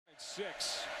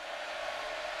6.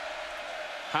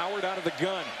 Howard out of the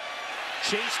gun.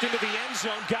 Chased into the end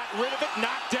zone, got rid of it,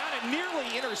 knocked down, and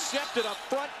nearly intercepted up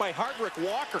front by Hardrick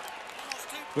Walker,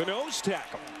 the nose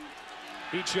tackle.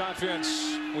 Each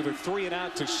offense with a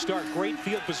 3-and-out to start. Great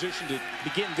field position to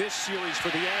begin this series for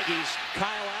the Aggies.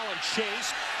 Kyle Allen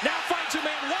chased, now finds a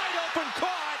man wide open,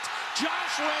 caught.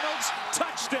 Josh Reynolds,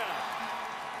 touchdown.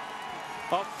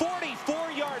 A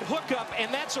 44-yard hookup,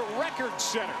 and that's a record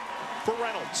setter for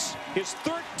Reynolds. His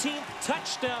 13th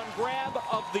touchdown grab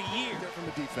of the year. From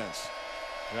the defense.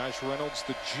 Josh Reynolds,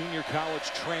 the junior college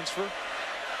transfer.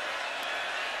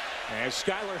 As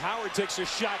Skyler Howard takes a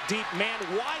shot deep, man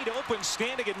wide open,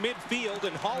 standing at midfield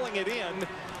and hauling it in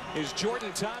is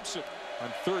Jordan Thompson. On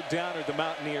 3rd down are the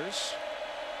Mountaineers.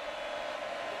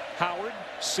 Howard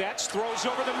sets, throws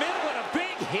over the middle, and a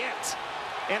big hit.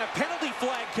 And a penalty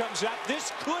flag comes out.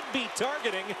 This could be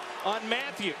targeting on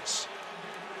Matthews.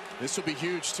 This will be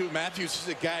huge, too. Matthews is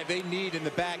a guy they need in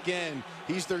the back end.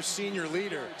 He's their senior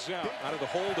leader. Out of the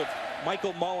hold of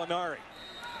Michael Molinari.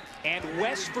 And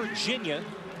West Virginia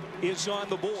is on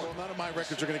the board. Well, none of my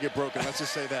records are going to get broken. Let's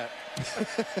just say that.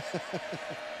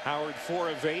 Howard 4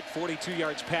 of 8, 42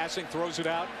 yards passing, throws it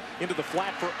out into the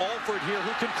flat for Alford here,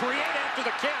 who can create after the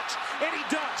catch, and he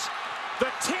does. The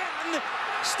 10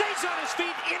 stays on his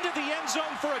feet into the end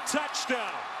zone for a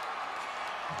touchdown.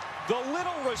 The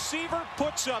little receiver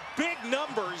puts up big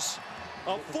numbers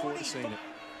of 45.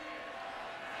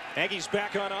 Aggies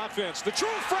back on offense. The true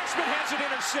freshman has it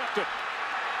intercepted.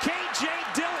 K.J.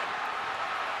 Dillon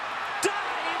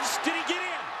dives. Did he get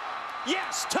in?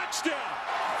 Yes, touchdown.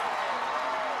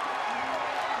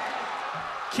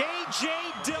 K.J.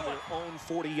 Dillon. Own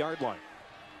 40-yard line.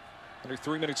 Under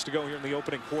 3 minutes to go here in the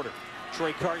opening quarter.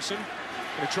 Trey Carson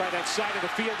going to try that side of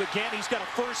the field again. He's got a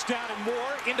 1st down and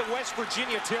more into West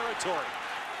Virginia territory.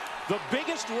 The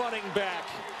biggest running back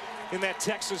in that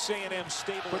Texas A&M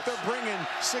stable. But they're bringing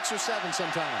 6 or 7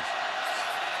 sometimes.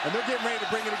 And they're getting ready to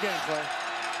bring it again, Clay.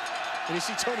 And you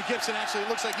see Tony Gibson actually,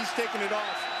 it looks like he's taking it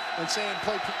off and saying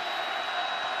play.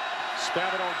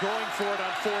 Spavital going for it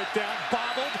on 4th down.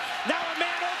 Bobbled. Now a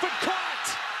man open, caught.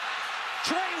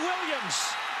 Trey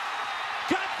Williams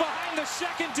got behind the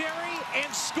secondary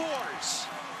and scores.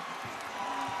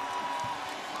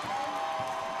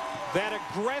 That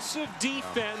aggressive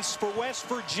defense for West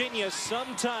Virginia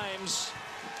sometimes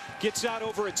gets out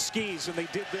over its skis, and they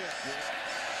did this.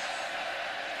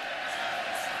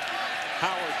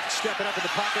 Howard stepping up in the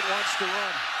pocket, wants to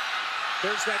run.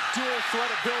 There's that dual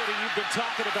threat ability you've been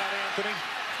talking about, Anthony.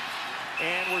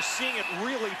 And we're seeing it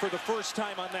really for the first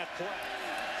time on that play.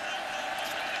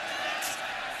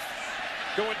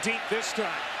 Going deep this time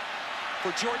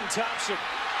for Jordan Thompson.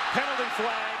 Penalty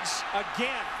flags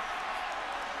again.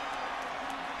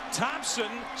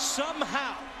 Thompson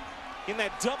somehow in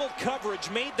that double coverage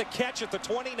made the catch at the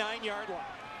 29-yard line.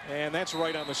 And that's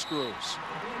right on the screws.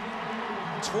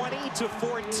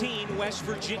 20-14, West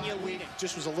Virginia leading.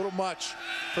 Just was a little much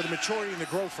for the maturity and the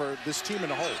growth for this team in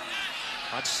the whole.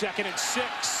 On 2nd and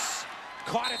 6,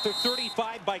 caught at the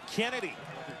 35 by Kennedy.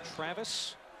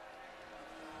 Travis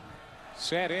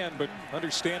sat in, but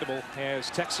understandable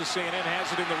as Texas A&M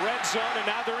has it in the red zone, and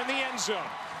now they're in the end zone.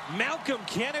 Malcolm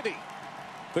Kennedy,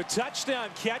 the touchdown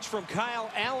catch from Kyle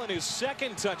Allen, his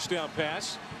 2nd touchdown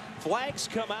pass. Flags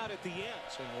come out at the end.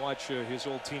 So watch his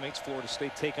old teammates, Florida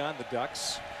State, take on the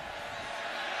Ducks.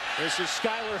 This is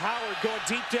Skyler Howard going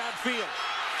deep downfield.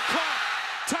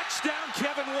 Caught. Touchdown,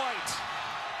 Kevin White.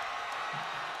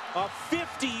 A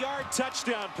 50-yard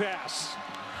touchdown pass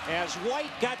as White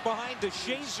got behind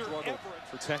DeShazer Everett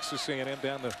for Texas A&M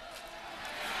down the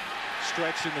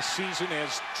stretch in the season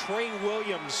as Trey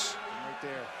Williams. Right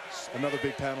there. Another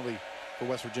big penalty for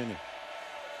West Virginia.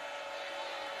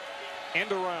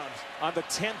 End around on the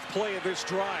 10th play of this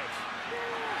drive.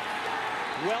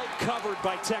 Well covered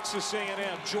by Texas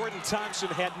A&M. Jordan Thompson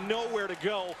had nowhere to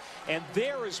go, and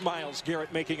there is Myles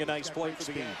Garrett making a nice play for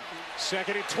the game.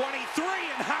 2nd and 23,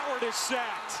 and Howard is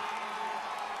sacked.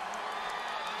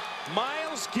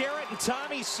 Myles Garrett and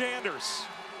Tommy Sanders.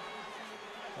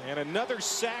 And another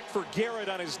sack for Garrett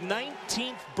on his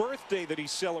 19th birthday that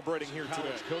he's celebrating here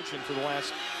today. Coaching for the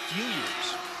last few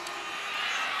years.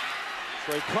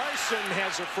 Trey Carson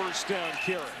has a 1st down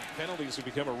carry. Penalties have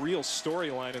become a real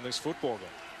storyline in this football game.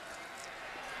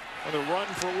 Another run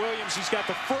for Williams. He's got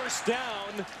the 1st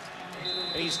down,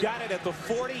 and he's got it at the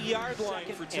 40-yard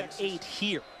line for Texas. 8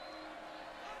 here.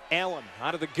 Allen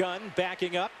out of the gun,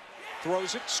 backing up,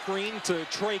 throws it, screen to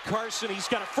Trey Carson. He's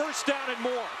got a 1st down and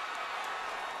more.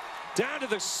 Down to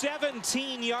the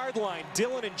 17-yard line.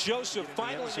 Dillon and Joseph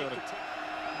finally get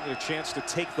a chance to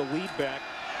take the lead back.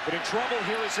 But in trouble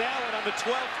here is Allen on the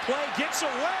 12th play. Gets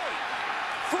away.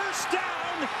 First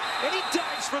down, and he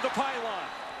dives for the pylon.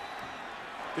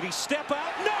 Did he step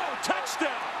out? No! Touchdown!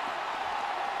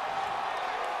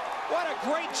 What a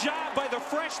great job by the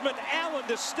freshman Allen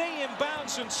to stay in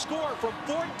bounds and score from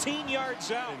 14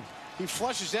 yards out. He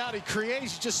flushes out, he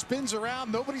creates, he just spins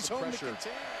around. Nobody's home to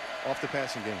contain. Off the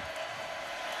passing game.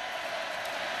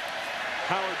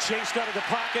 Howard chased out of the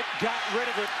pocket, got rid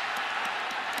of it.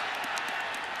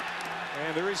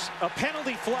 And there is a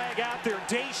penalty flag out there.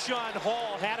 Deshaun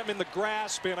Hall had him in the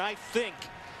grasp, and I think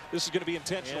this is going to be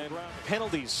intentional. And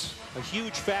penalties, a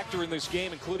huge factor in this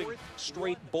game, including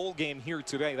straight bowl game here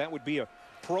today. That would be a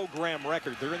program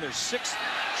record. They're in their 6th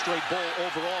straight bowl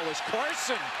overall as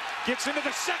Carson gets into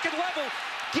the second level,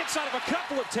 gets out of a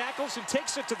couple of tackles, and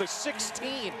takes it to the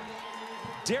 16.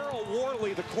 Darryl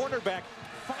Worley, the cornerback,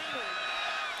 finally.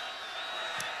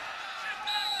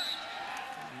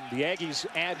 The Aggies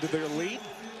add to their lead.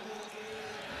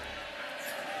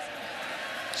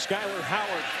 Skyler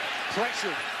Howard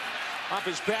pressured off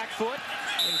his back foot.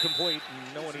 Incomplete.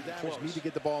 No one even close. Need to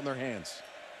get the ball in their hands.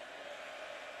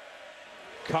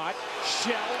 Caught.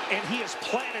 Shell. And he is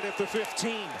planted at the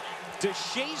 15.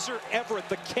 DeShazer Everett,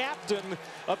 the captain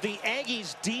of the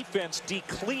Aggies defense,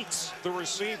 decleats the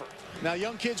receiver. Now,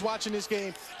 young kids watching this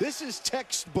game, this is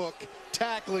textbook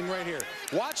tackling right here.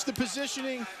 Watch the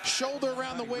positioning, shoulder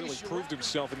around the waist. Really proved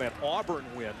himself in that Auburn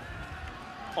win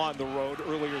on the road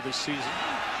earlier this season.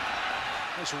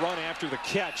 Nice run after the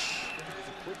catch.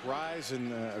 A quick rise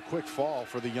and a quick fall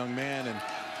for the young man, and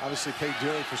obviously paid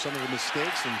dearly for some of the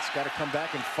mistakes, and he's got to come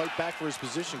back and fight back for his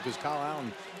position because Kyle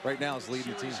Allen right now is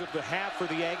leading the team. Of the half for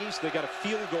the Aggies, they got a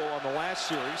field goal on the last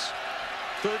series.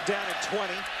 3rd down and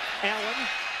 20. Allen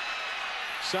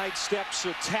sidesteps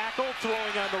a tackle, throwing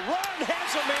on the run,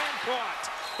 has a man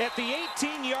caught at the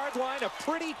 18-yard line. A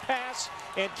pretty pass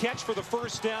and catch for the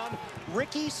first down.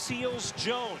 Ricky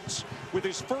Seals-Jones with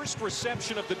his first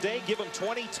reception of the day. Give him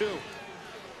 22.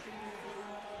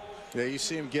 Yeah, you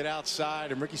see him get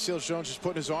outside, and Ricky Seals-Jones just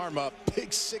putting his arm up.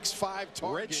 Big 6'5"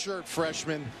 target. Redshirt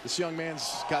freshman. This young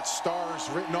man's got stars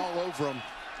written all over him.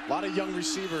 A lot of young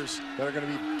receivers that are going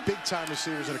to be big-time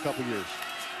receivers in a couple years.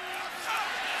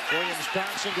 Williams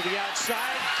bouncing to the outside,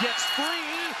 gets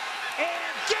free,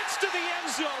 and gets to the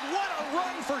end zone. What a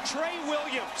run for Trey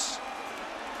Williams.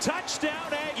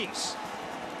 Touchdown, Aggies.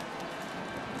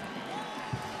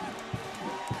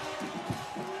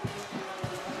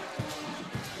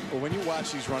 Well, when you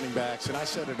watch these running backs, and I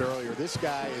said it earlier, this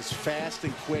guy is fast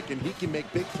and quick, and he can make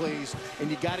big plays,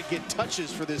 and you got to get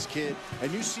touches for this kid.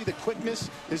 And you see the quickness,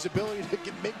 his ability to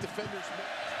make defenders.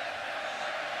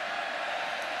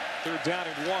 3rd down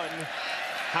and 1.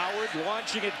 Howard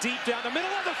launching it deep down the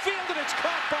middle of the field, and it's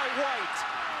caught by White.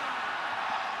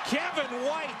 Kevin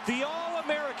White, the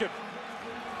All-American,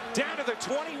 down to the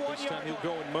 21-yard. He'll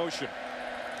go in motion.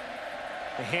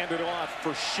 Hand it off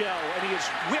for Shell, and he is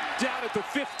whipped down at the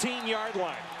 15-yard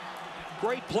line.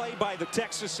 Great play by the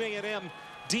Texas A&M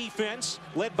defense,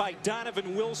 led by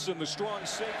Donovan Wilson, the strong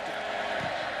safety.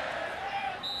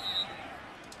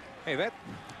 Hey, that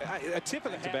a tip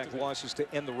of the back losses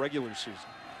to end the regular season.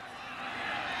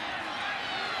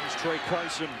 Here's Trey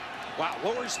Carson. Wow,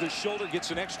 lowers the shoulder,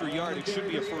 gets an extra yard. It should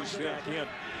be a first down.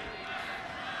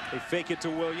 They fake it to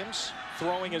Williams.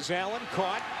 Throwing is Allen,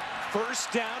 caught.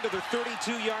 First down to the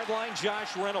 32-yard line,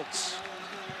 Josh Reynolds.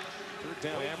 3rd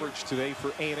down average today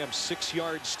for A&M, 6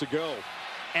 yards to go.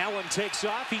 Allen takes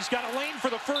off. He's got a lane for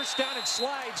the first down and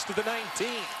slides to the 19.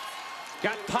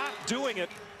 Got Pop doing it.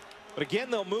 But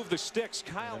again, they'll move the sticks.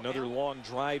 Kyle, another long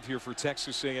drive here for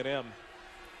Texas A&M.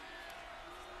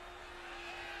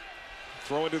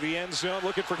 Throw into the end zone,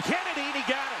 looking for Kennedy, and he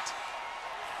got it.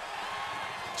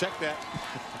 Check that.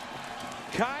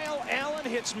 Kyle Allen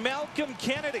hits Malcolm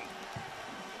Kennedy.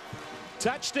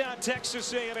 Touchdown,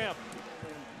 Texas A&M.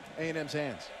 A&M's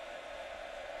hands.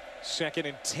 2nd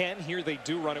and 10. Here they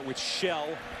do run it with Shell.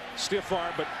 Stiff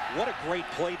arm, but what a great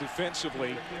play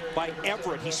defensively by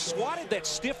Everett. He swatted that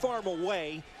stiff arm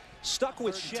away, stuck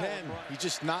with Shell. 10. He's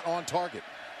just not on target.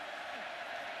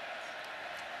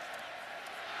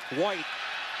 White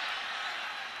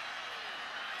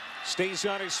stays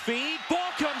on his feet.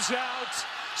 Ball comes out.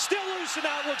 Still loose and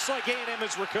out. Looks like A&M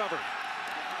has recovered.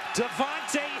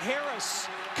 Devontae Harris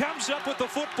comes up with the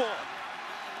football.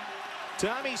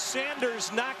 Tommy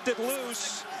Sanders knocked it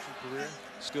loose.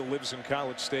 Still lives in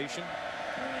College Station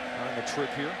on the trip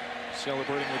here,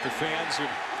 celebrating with the fans. And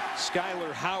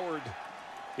Skyler Howard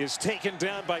is taken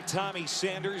down by Tommy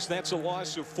Sanders. That's a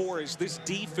loss of 4 as this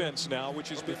defense now, which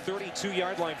has been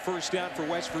 32-yard line first down for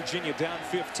West Virginia, down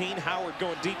 15. Howard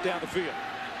going deep down the field.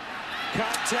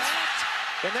 Contact,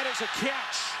 And that is a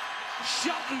catch.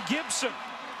 Shelton Gibson,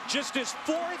 just his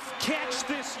 4th catch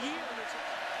this year.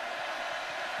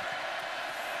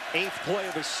 8th play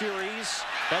of the series.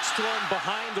 That's thrown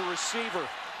behind the receiver.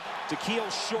 Keel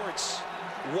Shorts.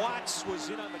 Watts was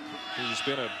in on the. He's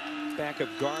been a backup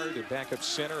guard, a backup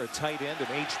center, a tight end, an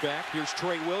H-back. Here's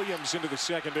Trey Williams into the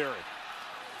secondary.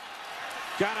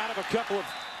 Got out of a couple of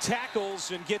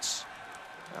tackles and gets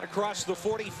out across the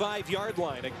 45-yard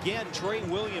line. Again, Trey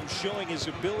Williams showing his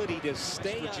ability to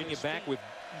stay Virginia back with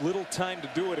little time to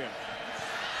do it in.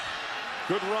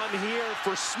 Good run here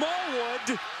for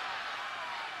Smallwood.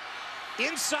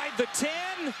 Inside the 10.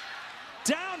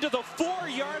 Down to the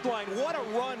 4-yard line. What a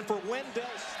run for Wendell.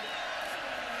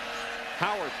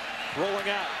 Howard rolling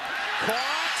out.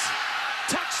 Caught.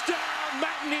 Touchdown,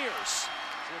 Mountaineers.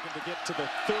 Looking to get to the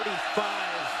 35.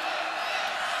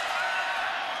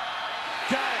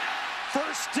 Got it.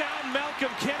 First down,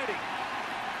 Malcolm Kennedy.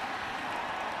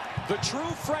 The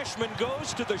true freshman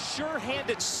goes to the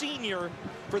sure-handed senior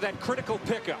for that critical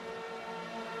pickup.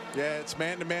 Yeah, it's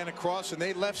man-to-man across, and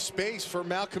they left space for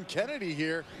Malcolm Kennedy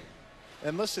here.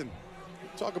 And listen,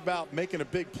 talk about making a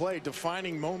big play,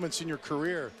 defining moments in your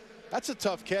career. That's a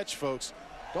tough catch, folks.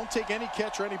 Don't take any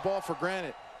catch or any ball for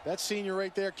granted. That senior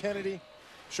right there, Kennedy,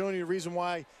 showing you the reason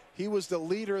why he was the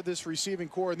leader of this receiving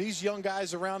corps. And these young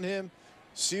guys around him,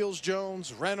 Seals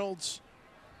Jones, Reynolds,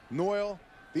 Noyle,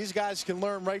 these guys can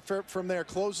learn right from there,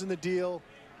 closing the deal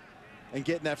and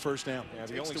getting that first down. Yeah,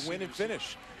 the only to win and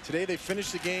finish. Today they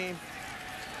finished the game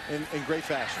in great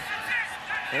fashion.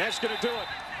 And that's going to do it.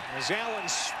 As Allen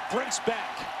sprints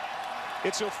back.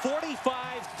 It's a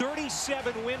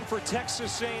 45-37 win for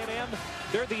Texas A&M.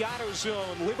 They're the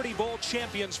AutoZone Liberty Bowl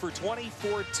champions for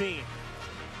 2014.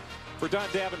 For Don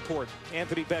Davenport,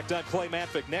 Anthony Beck, Doug Clay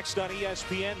Matvick. Next on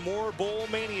ESPN, more Bowl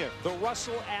Mania, the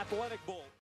Russell Athletic Bowl.